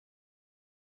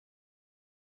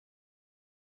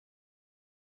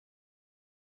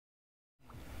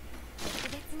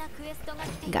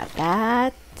Got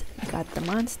that. Got the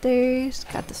monsters.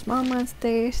 Got the small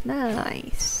monsters.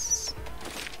 Nice.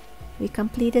 We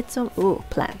completed some. Ooh,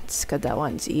 plants. Cause that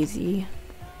one's easy.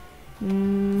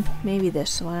 Maybe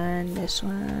this one. This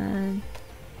one.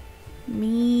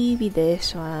 Maybe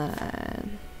this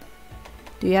one.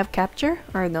 Do you have capture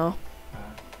or no?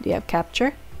 Do you have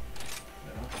capture?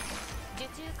 It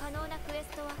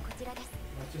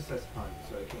just says hunt,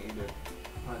 so I can either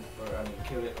hunt or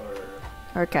kill it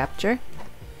or capture.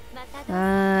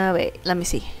 Wait, let me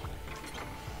see.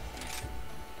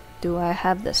 Do I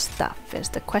have the stuff is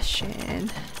the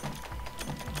question.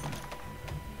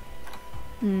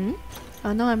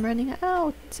 Oh no, I'm running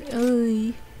out.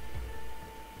 Oy.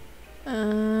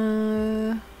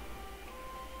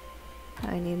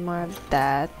 I need more of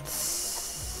that.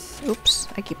 Oops,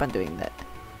 I keep on doing that.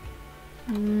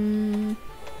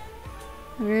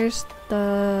 Where's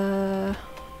the...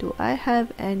 Do I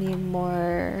have any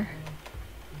more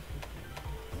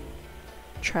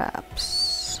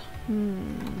traps?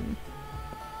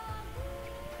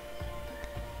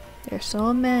 There's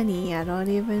so many, I don't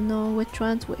even know which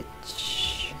one's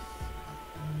which.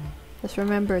 Just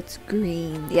remember it's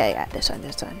green. Yeah, this one.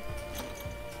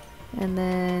 And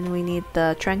then we need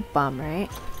the trank bomb, right?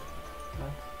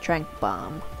 Trank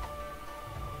bomb.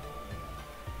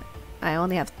 I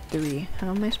only have 3. How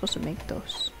am I supposed to make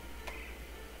those?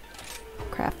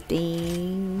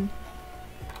 Crafting.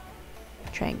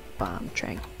 Trank bomb.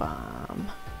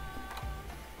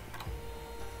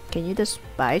 Can you just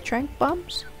buy trank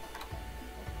bombs?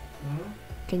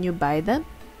 Can you buy them?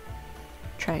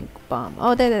 Trank bomb.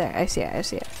 Oh, there. I see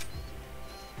it.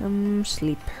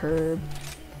 Sleep herb.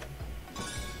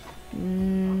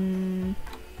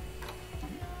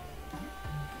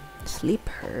 Sleep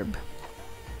herb.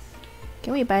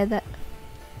 Can we buy that?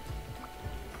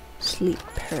 Sleep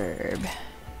herb.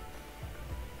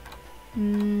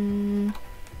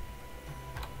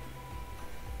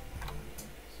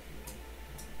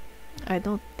 I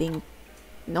don't think.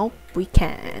 Nope, we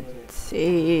can't.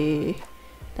 See,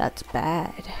 that's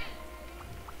bad.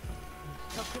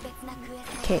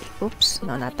 Okay, oops.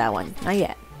 No, not that one. Not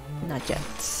yet.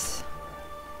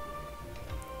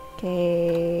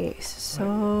 Okay,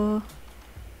 so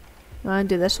you wanna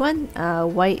do this one?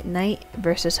 White Knight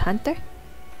versus Hunter?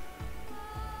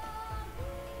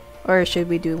 Or should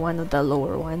we do one of the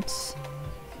lower ones?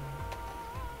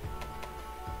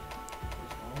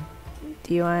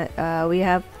 Do you want we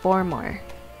have 4 more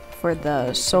for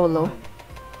the solo.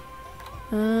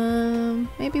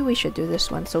 Maybe we should do this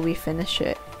one so we finish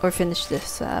it, or finish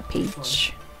this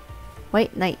page.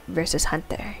 White Knight versus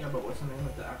Hunter. Yeah, but what's the name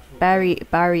of the actual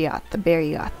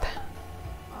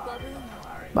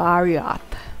Barioth.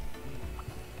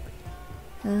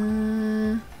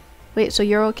 Wait, so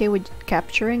you're okay with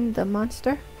capturing the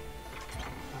monster?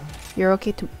 You're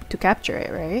okay to capture it,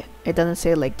 right? It doesn't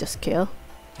say like just kill.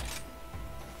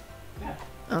 Yeah.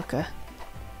 Okay.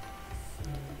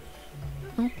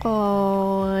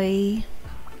 Okay.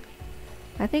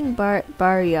 I think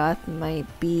Barioth might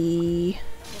be.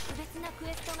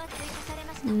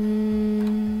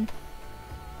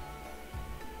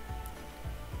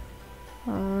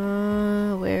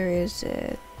 Where is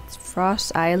it? It's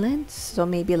Frost Islands, so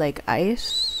maybe like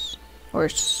ice or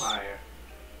Fire.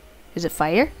 Is it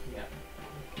fire? Yeah.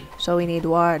 So we need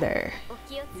water.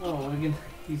 No, again,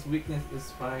 his weakness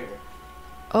is fire.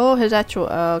 Oh, his actual.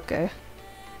 Okay.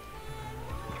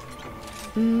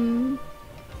 Oh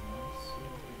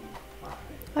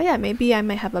yeah, maybe I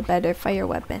might have a better fire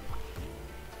weapon.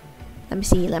 Let me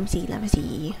see.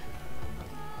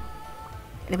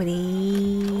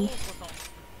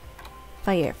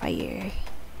 Fire.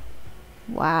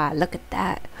 Wow, look at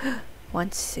that.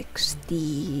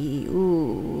 160.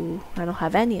 Ooh, I don't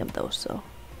have any of those though.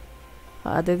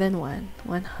 Other than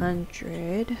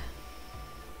 100.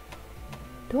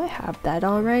 Do I have that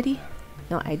already?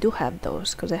 No, I do have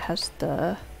those because it has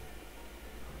the...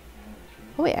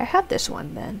 Oh wait, I have this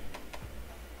one then.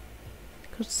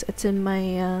 Because it's in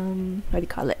my, what do you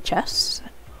call it, chest?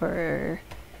 Or...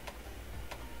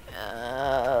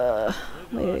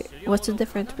 wait, what's the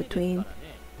difference between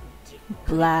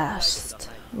blast?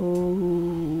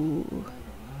 Ooh.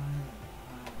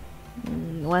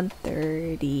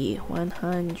 130,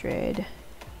 100.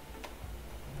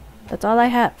 That's all I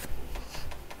have.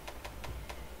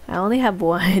 I only have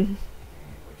one.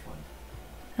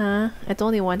 Huh? It's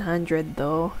only 100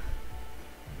 though.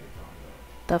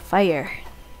 The fire.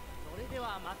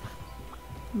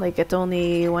 Like it's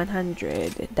only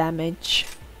 100 damage.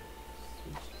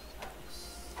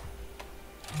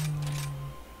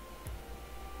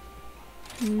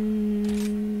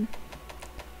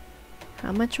 How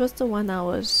How much was the one I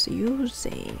was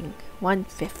using?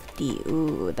 150.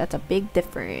 Ooh, that's a big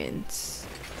difference.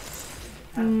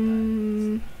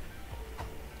 I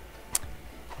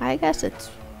guess it's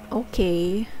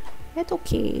okay. It's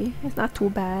okay. It's not too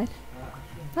bad.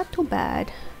 Not too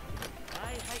bad.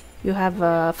 You have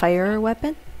a fire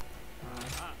weapon?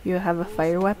 You have a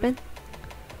fire weapon?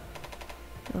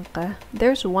 Okay.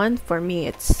 There's one for me.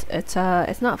 It's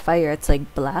not fire, it's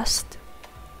like blast.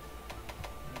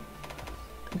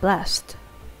 Blast.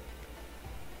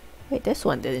 Wait, this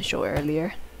one didn't show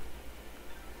earlier.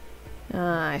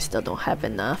 I still don't have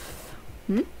enough.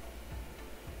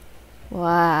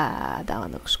 Wow, that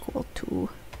one looks cool too.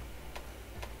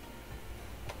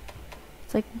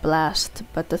 It's like blast,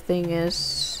 but the thing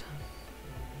is,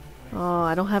 oh,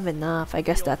 I don't have enough. I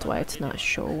guess that's why it's not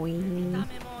showing.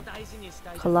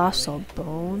 Colossal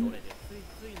bone.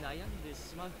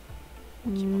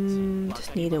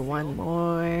 Just needed one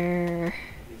more.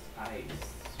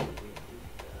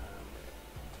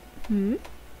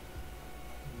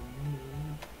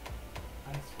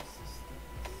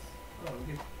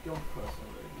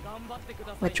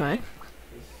 Which one?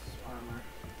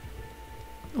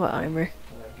 What armor?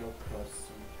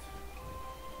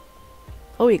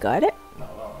 Oh, we got it?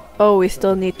 Oh, we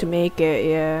still need to make it,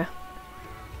 yeah.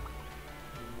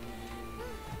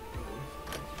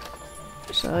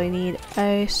 So I need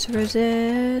ice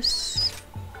resist.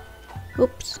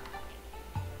 Oops.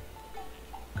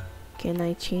 Can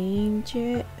I change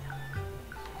it?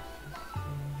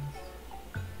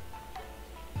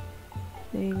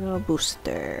 There you go,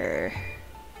 booster.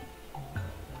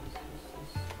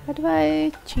 How do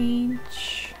I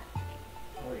change?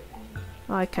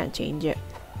 Oh, I can't change it.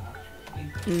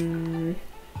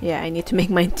 Yeah, I need to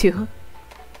make mine too.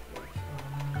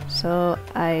 So,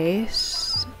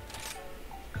 ice.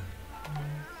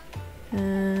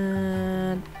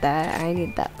 That, I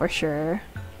need that for sure.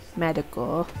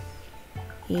 Medical.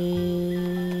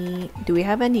 Do we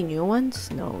have any new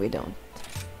ones? No, we don't.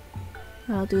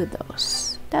 I'll do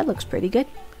those. That looks pretty good.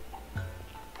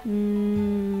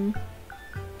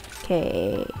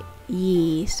 Okay.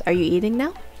 Yes. Are you eating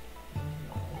now?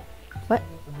 What?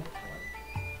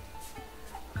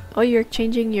 Oh, you're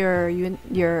changing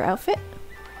your outfit?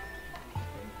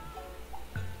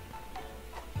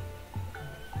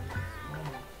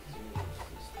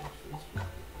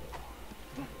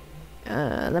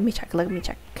 Let me check. Let me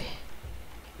check.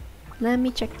 Let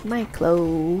me check my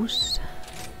clothes.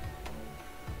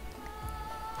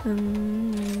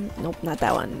 Nope, not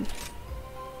that one.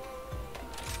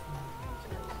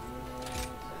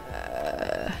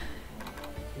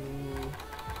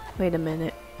 Wait a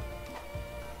minute.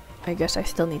 I guess I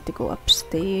still need to go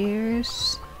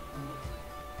upstairs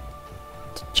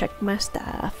to check my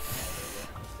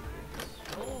stuff.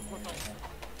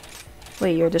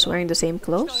 Wait, you're just wearing the same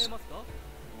clothes?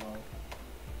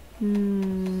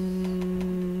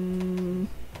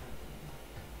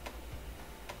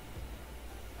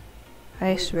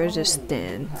 Ice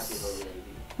resistance.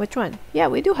 Which one? Yeah,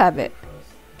 we do have it.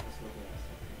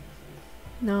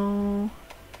 No.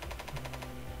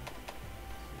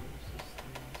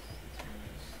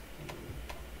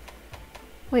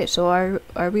 Wait, so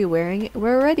are we wearing it?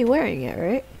 We're already wearing it,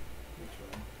 right?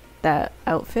 That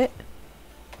outfit?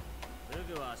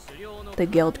 The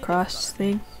guild cross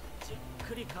thing?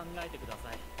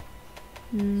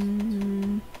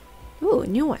 Ooh,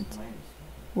 new ones.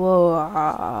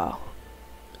 Whoa.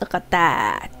 Look at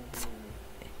that.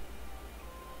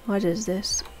 What is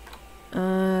this?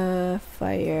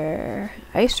 Fire.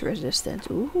 Ice resistance.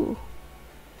 Ooh.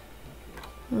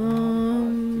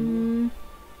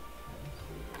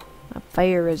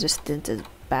 Fire resistance is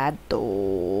bad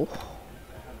though.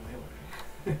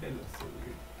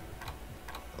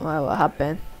 Wow, what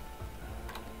happened?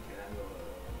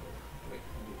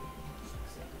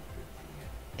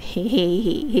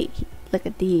 Hey, look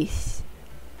at these.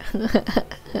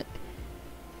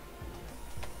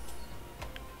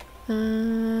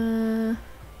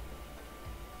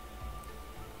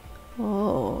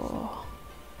 Oh,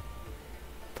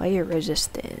 fire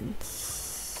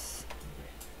resistance.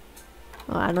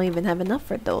 Oh, I don't even have enough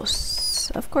for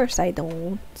those. Of course I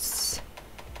don't.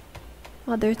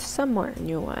 Oh, there's some more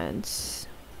new ones.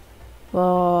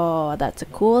 Whoa, that's a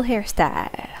cool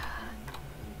hairstyle.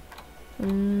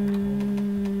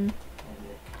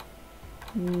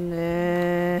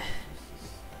 Nah.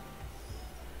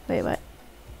 Wait, what?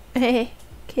 Hey,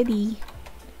 kitty.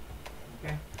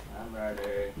 Okay, I'm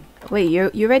ready. Wait, you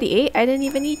already ate? I didn't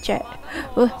even eat yet.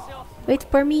 Oh, wait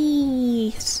for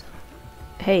me.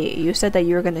 Hey, you said that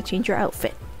you were gonna change your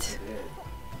outfit.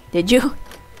 Did you?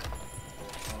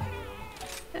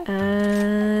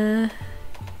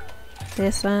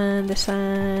 This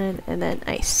one, and then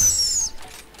ice.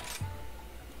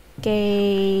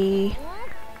 Okay.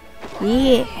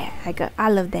 Yeah, I got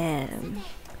all of them.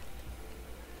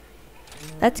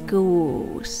 Let's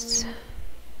go.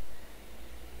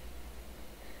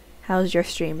 How's your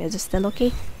stream? Is it still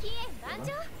okay?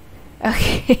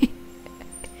 Okay.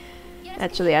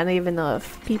 Actually, I don't even know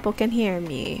if people can hear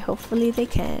me. Hopefully they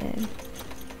can.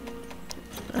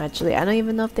 Actually, I don't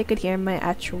even know if they could hear my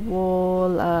actual,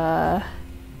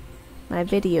 my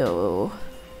video.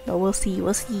 But we'll see,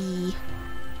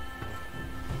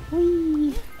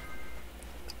 Whee!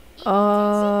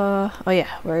 Oh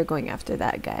yeah, we're going after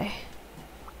that guy.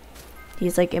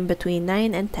 He's like in between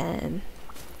 9 and 10.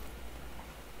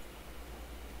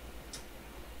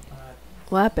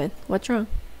 What happened? What's wrong?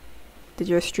 Did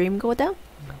your stream go down?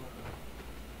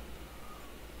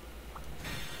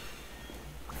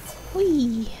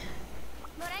 Whee!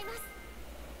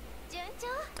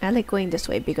 I like going this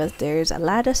way because there's a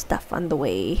lot of stuff on the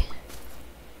way.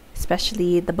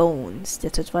 Especially the bones.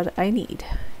 This is what I need.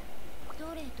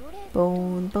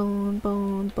 Bone, bone,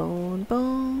 bone, bone,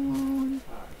 bone.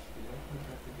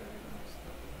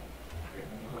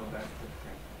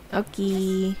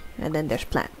 Okay. And then there's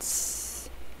plants.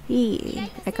 Hey,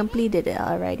 I completed it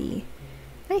already.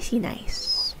 Nicey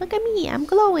nice. Look at me, I'm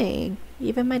glowing.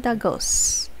 Even my dog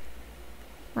goes.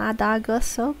 My dog goes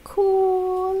so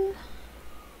cool.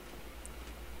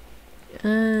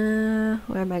 Where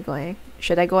am I going?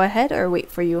 Should I go ahead or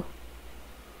wait for you?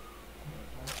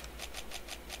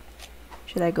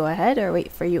 Should I go ahead or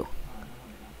wait for you?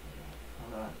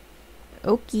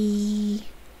 Okay.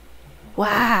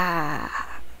 Wow.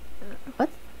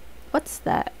 What's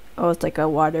that? Oh, it's like a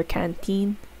water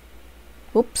canteen.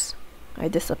 Oops. I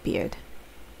disappeared.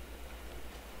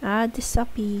 I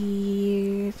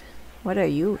disappeared. What are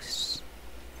you?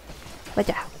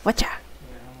 Watcha, watcha.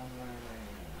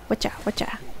 Watcha,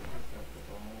 watcha.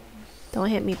 Don't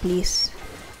hit me, please.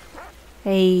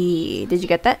 Hey, did you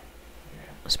get that?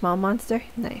 Small monster?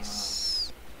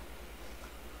 Nice.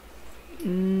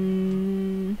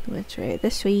 Let's try it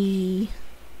this way.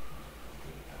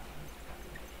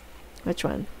 Which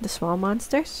one? The small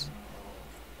monsters?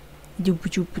 Doop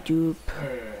doop doop.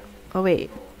 Oh wait,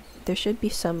 there should be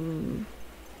some.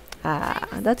 Ah,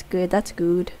 that's good. That's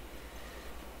good.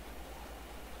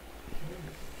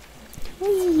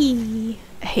 Whee!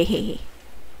 Hey.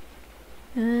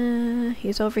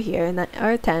 He's over here in that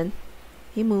R10.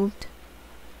 He moved.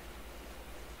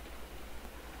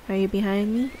 Are you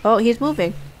behind me? Oh, he's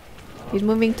moving. He's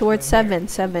moving towards 7.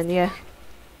 7, yeah.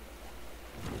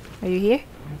 Are you here?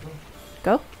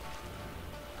 Go.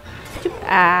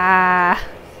 Ah.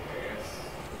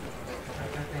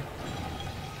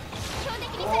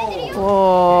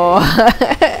 Whoa.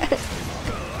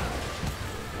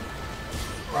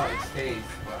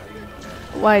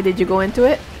 Why did you go into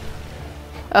it?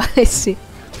 Oh, I see.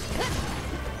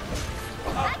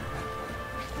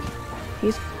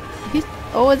 He's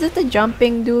oh, is it the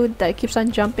jumping dude that keeps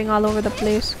on jumping all over the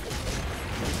place?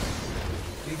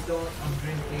 Please don't, I'm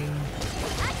drinking.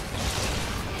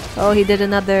 Oh, he did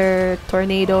another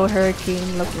tornado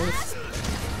hurricane looking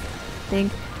thing.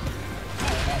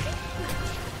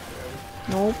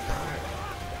 Nope.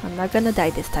 I'm not gonna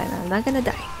die this time. I'm not gonna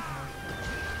die.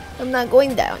 I'm not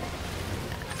going down.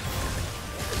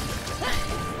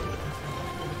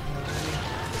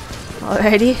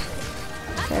 Alrighty.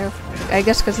 I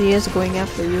guess because he is going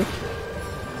after you.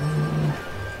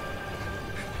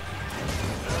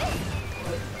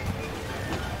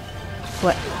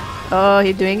 What? Oh,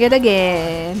 he's doing it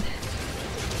again.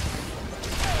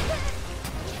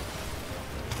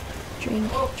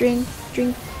 Drink, drink,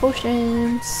 drink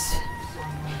potions.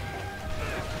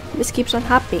 This keeps on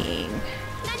hopping.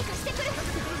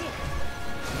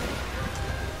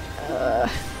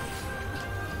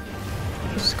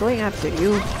 He's going after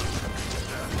you.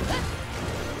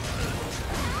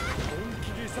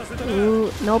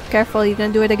 Ooh, nope, careful, you're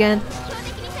gonna do it again.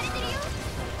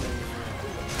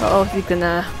 Uh oh, he's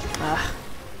gonna.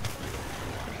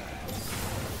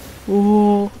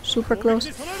 Ooh, super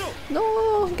close.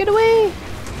 No, get away!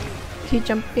 Keep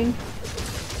jumping.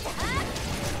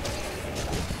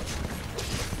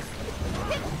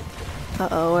 Uh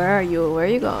oh, where are you? Where are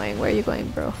you going? Where are you going,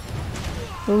 bro?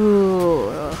 Ooh,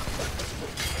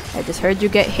 I just heard you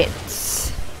get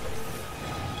hits.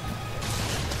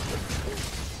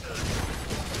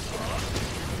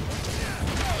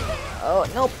 Oh,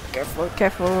 nope. Careful,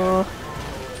 careful.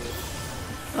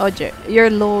 Oh, you're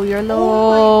low, you're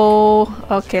low.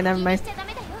 Okay, never mind.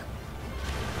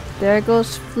 There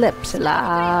goes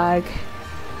flipsilog.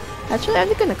 Actually,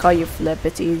 I'm gonna call you Flip.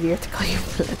 It's easier to call you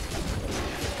Flip.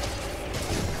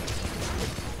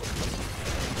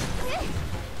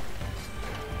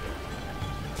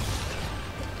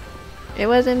 It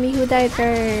wasn't me who died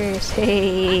first.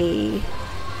 Hey.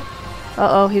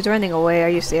 Uh-oh, he's running away. Are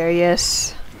you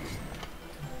serious?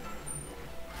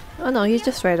 Oh no, he's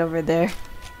just right over there.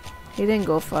 He didn't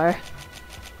go far.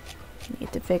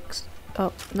 Need to fix.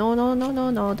 Oh, no, no, no,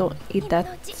 no, no. Don't eat that.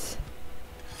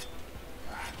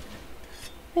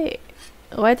 Hey,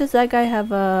 why does that guy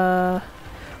have a...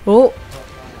 Oh!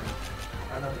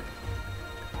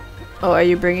 Oh, are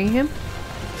you bringing him?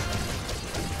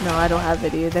 No, I don't have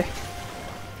it either.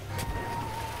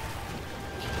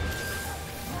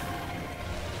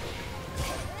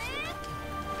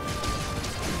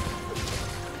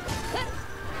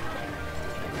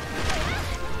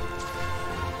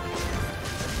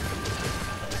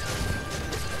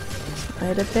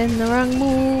 Might have been the wrong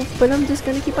move, but I'm just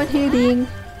gonna keep on hitting.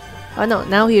 Oh no,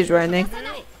 now he's running. Oh,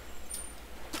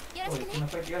 he's gonna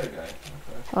fight the other guy. Okay.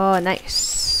 Oh,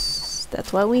 nice.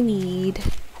 That's what we need.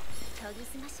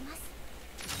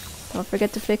 Don't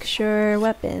forget to fix your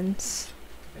weapons.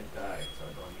 It died, so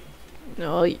I don't need to.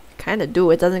 No, you kinda do.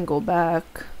 It doesn't go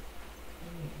back.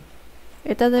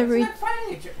 It doesn't reach.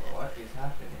 What is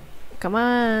happening? Come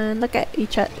on, look at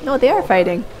each other. No, they are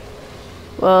fighting.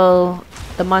 Well,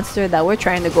 the monster that we're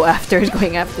trying to go after is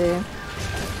going after him.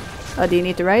 Oh, do you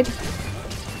need to ride?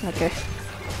 Okay.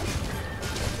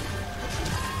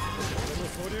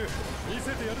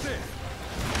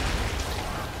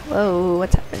 Whoa,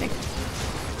 what's happening?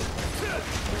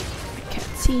 I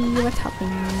can't see what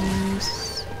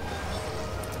happens.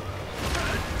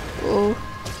 Oh.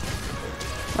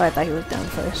 Oh, I thought he was down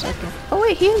for a second. Oh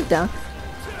wait, he is down.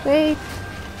 Wait.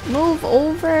 Move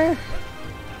over.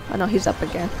 Oh no, he's up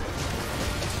again.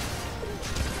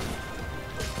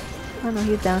 Oh no,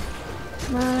 he's down.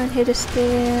 Come on, hit us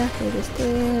there. Hit us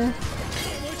there.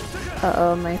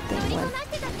 Uh-oh, my thing went.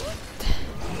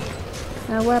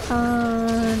 My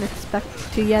weapon. It's back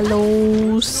to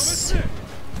yellows.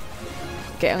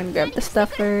 Okay, I'm gonna grab the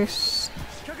stuff first.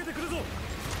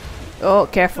 Oh,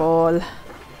 careful.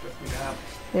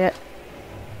 Yeah.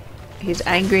 He's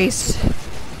angry.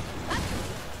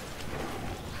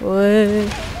 What?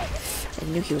 I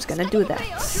knew he was gonna do that.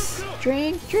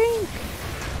 Drink, drink,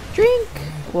 drink.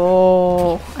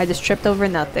 Whoa! I just tripped over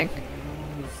nothing.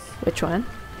 Which one?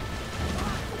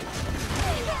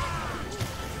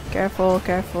 Careful,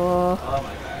 careful. Oh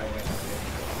my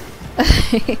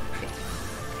god.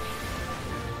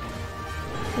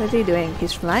 What is he doing?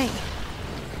 He's flying.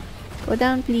 Go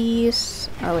down, please.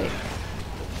 Oh wait.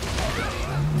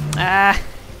 Ah!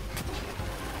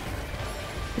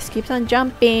 This keeps on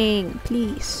jumping,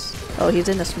 please. Oh, he's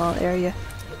in a small area.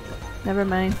 Never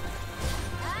mind.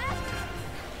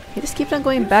 He just keeps on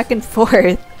going back and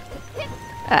forth.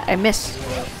 I missed. So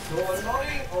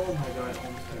annoying. Oh my god.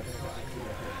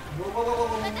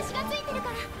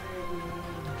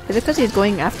 Is it because he's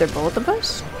going after both of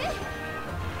us?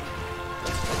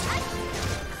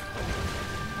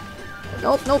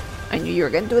 Nope, nope. I knew you were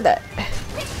gonna do that.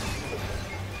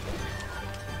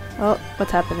 Oh,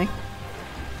 what's happening?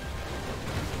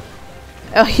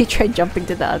 Oh, he tried jumping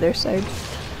to the other side.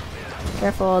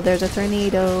 Careful, there's a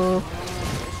tornado.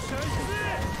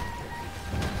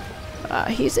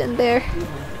 He's in there.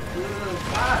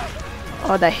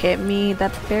 Oh, that hit me.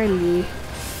 That barely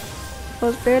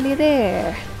was barely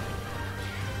there.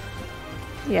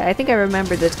 Yeah, I think I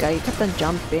remember this guy. He kept on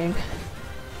jumping.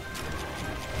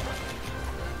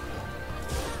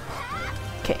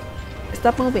 Okay,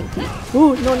 stop moving, please.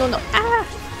 Ooh, no, no, no. Ah!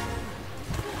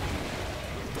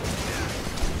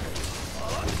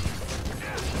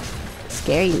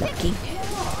 Scary looking.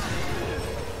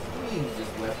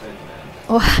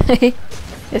 Why?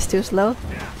 It's too slow.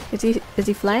 Is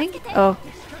he flying? Oh.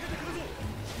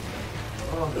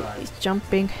 He's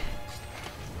jumping.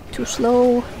 Too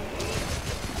slow.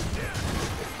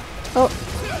 Oh.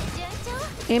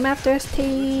 Aim after his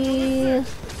tail.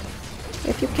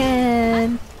 If you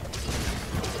can.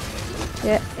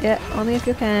 Yeah, yeah, only if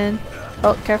you can.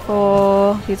 Oh,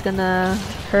 careful. He's gonna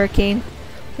hurricane.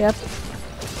 Yep.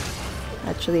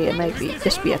 Actually, it might be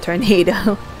just be a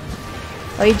tornado.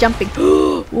 Oh, he's jumping.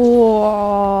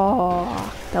 Whoa,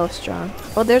 that was strong.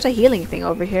 Oh, there's a healing thing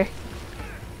over here.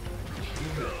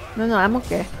 No, no, I'm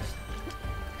okay.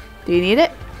 Do you need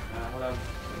it?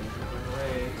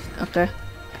 Okay.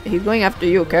 He's going after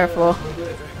you. Careful.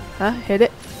 Huh? Hit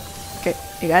it. Okay,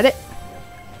 you got it?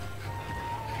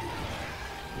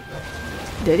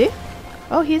 Did he?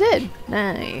 Oh, he did.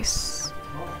 Nice.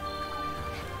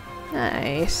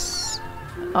 Nice.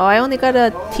 Oh, I only got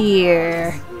a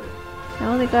tier. I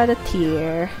only got a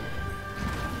tear.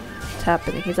 What's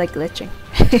happening? He's like glitching.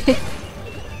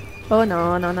 Oh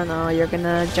no, no, no, no. You're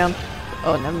gonna jump.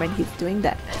 Oh, never mind. He's doing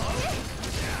that.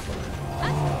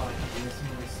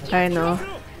 I know.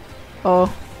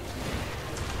 Oh.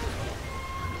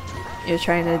 You're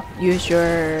trying to use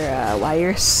your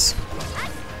wires.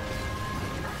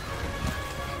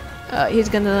 He's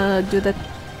gonna do the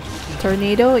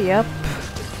tornado. Yep.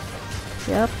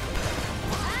 Yep.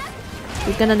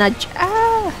 He's gonna nudge.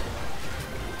 Ah!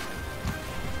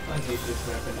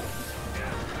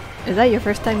 Is that your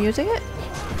first time using it?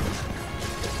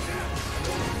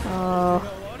 Oh.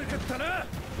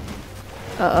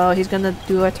 Uh-oh, he's gonna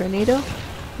do a tornado?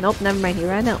 Nope, never mind. He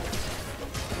ran out.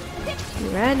 He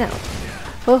ran out.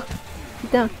 Oh,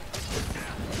 he's down.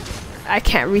 I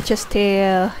can't reach his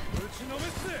tail.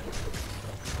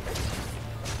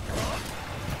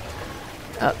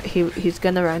 Oh, he's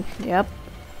gonna run. Yep.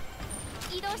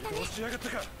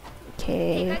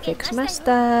 Okay, fix my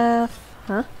stuff.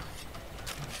 Huh?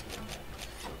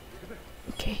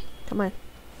 Okay, come on.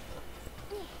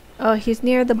 Oh, he's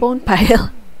near the bone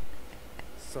pile.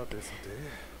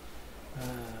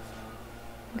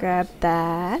 Grab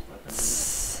that.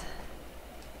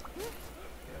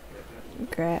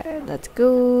 Let's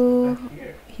go.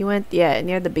 He went, yeah,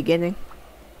 near the beginning.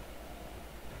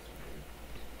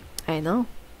 I know.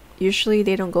 Usually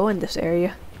they don't go in this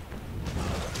area.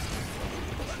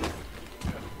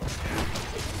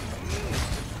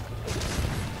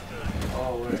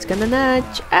 He's gonna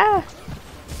nudge. Ah!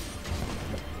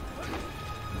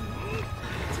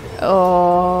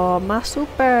 Oh, my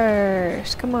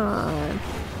supers. Come on.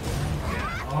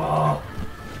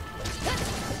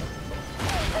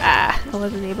 Ah, I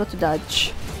wasn't able to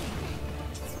dodge.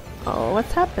 Oh,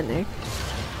 what's happening?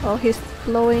 Oh, he's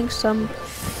blowing some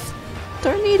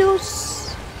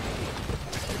tornadoes.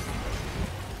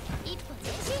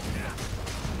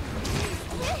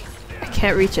 I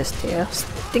can't reach his tail.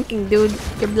 Thinking, dude,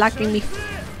 you're blocking me.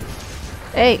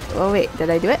 Hey, oh wait, did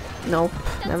I do it? Nope,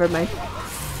 never mind.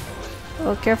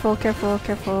 Oh, careful, careful,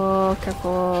 careful,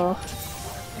 careful.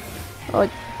 Oh,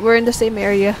 we're in the same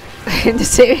area. In the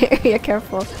same area,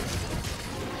 careful.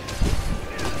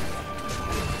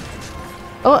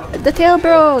 Oh, the tail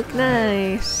broke.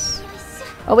 Nice.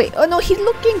 Oh wait, oh no, he's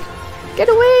looking. Get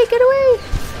away, get away.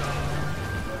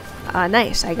 Ah,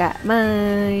 nice, I got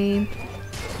mine.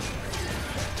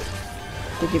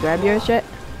 Did you grab yours yet?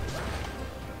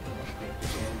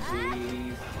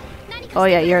 Oh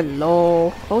yeah, you're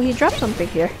low. Oh, he dropped something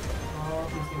here.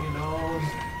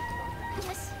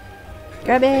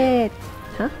 Grab it!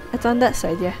 Huh? It's on that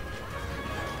side, yeah.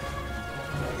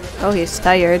 Oh, he's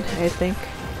tired, I think.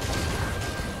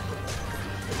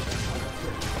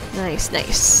 Nice,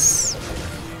 nice.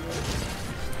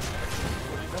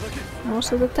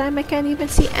 Most of the time I can't even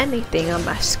see anything on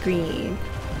my screen.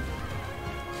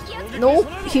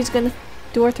 Nope, he's gonna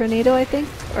do a tornado, I think.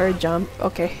 Or a jump,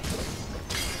 okay.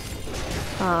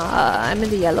 I'm in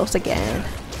the yellows again.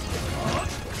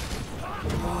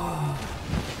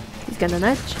 He's gonna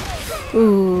nudge.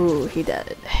 Ooh, he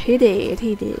did. He did,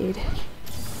 he did.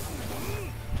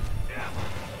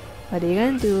 What are you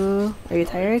gonna do? Are you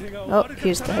tired? Oh,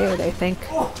 he's tired, I think.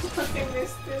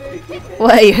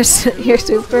 What? You're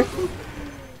super?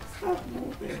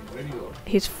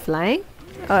 He's flying?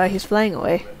 He's flying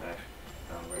away.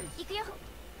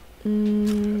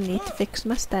 Need to fix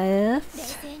my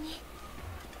stuff.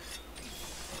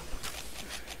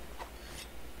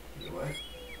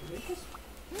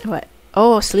 What?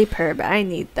 Oh, sleep herb. I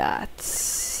need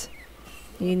that.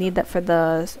 You need that for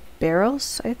the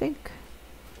barrels, I think.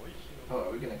 Oh, are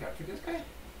we gonna capture this guy?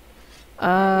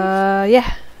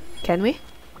 Yeah. Can we?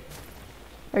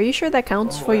 Are you sure that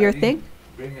counts for your thing?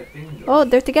 Bring a thing, Oh,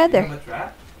 they're together. You have a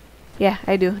trap? Yeah,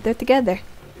 I do. They're together.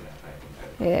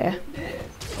 Yeah.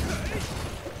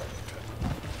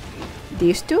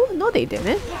 These two? No, they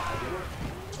didn't.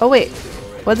 Oh, wait.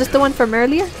 Was this the one from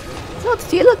earlier? No,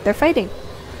 see, look, they're fighting.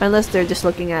 Unless they're just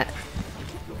looking at...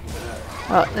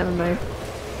 Oh, never mind.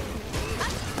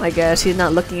 I guess he's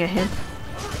not looking at him.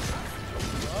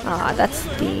 Ah, that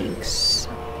stinks.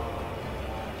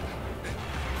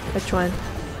 Which one?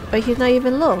 But he's not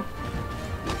even low.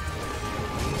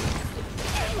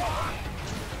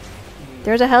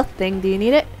 There's a health thing. Do you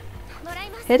need it?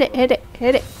 Hit it, hit it,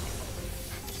 hit it.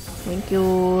 Thank you.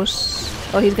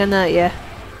 Oh, he's gonna, yeah.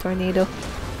 Tornado.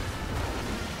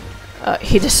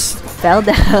 He just fell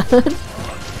down.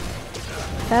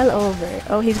 Fell over.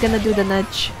 Oh, he's gonna do the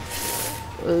nudge.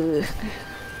 Ugh.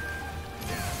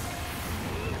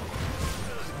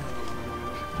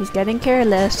 He's getting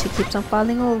careless. He keeps on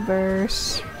falling over.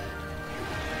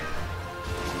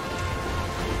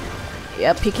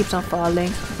 Yep, he keeps on falling.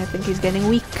 I think he's getting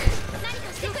weak.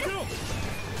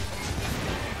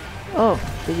 Oh,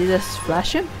 did you just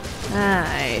flash him?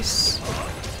 Nice.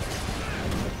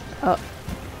 Oh,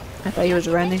 I thought he was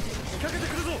running.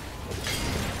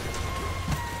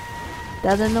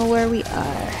 Doesn't know where we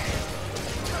are.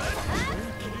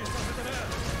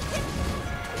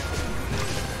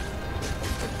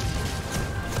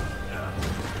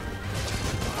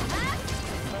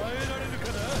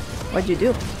 What'd you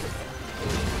do?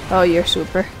 Oh, you're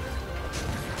super.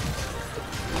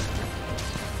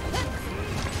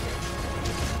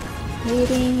 Hit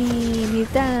him!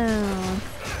 He's down!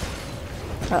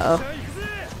 Uh-oh.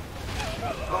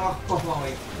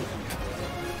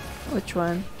 Which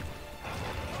one?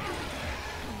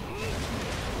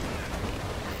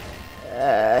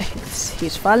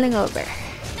 He's falling over.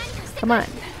 Come on,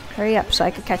 hurry up so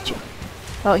I can catch you.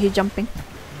 Oh, he's jumping.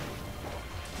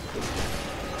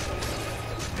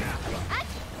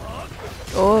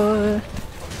 Oh.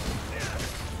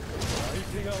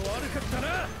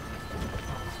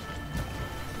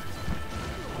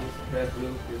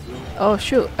 Oh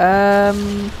shoot.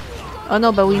 Oh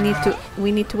no, but we need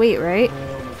to wait, right?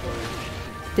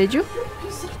 Did you?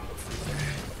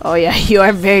 Oh yeah, you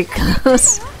are very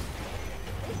close.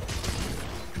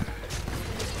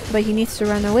 But he needs to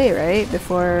run away, right?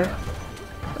 Before,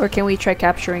 or can we try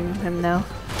capturing him now?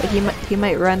 But he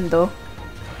might run though.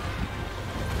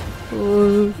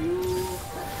 Ooh.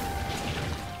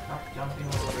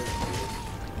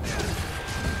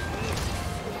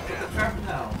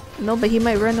 No, but he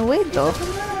might run away though.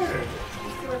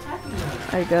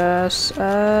 I guess.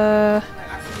 Okay,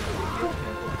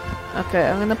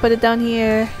 I'm gonna put it down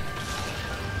here.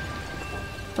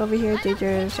 It's over here,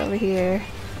 Teachers. Over here.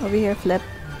 Over here, Flip.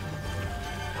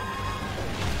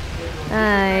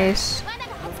 Nice.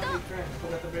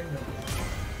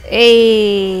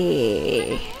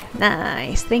 Hey,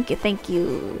 nice. Thank you, thank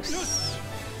you.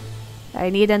 I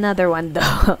need another one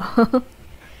though.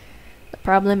 The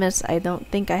problem is I don't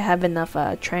think I have enough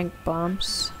trank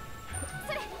bombs.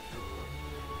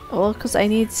 Well, because I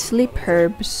need sleep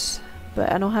herbs, but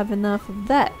I don't have enough of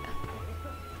that.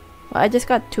 Well, I just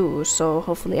got 2, so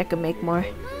hopefully I can make more.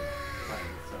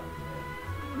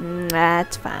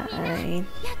 That's fine.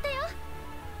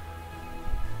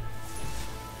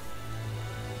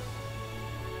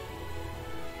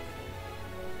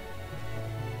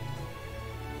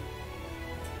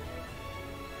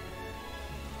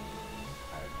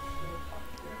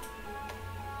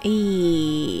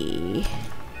 Eee.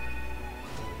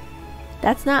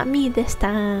 That's not me this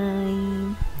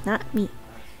time. Not me.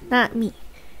 Not me.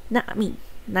 Not me.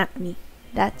 Not me.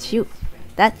 That's you.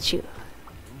 That's you.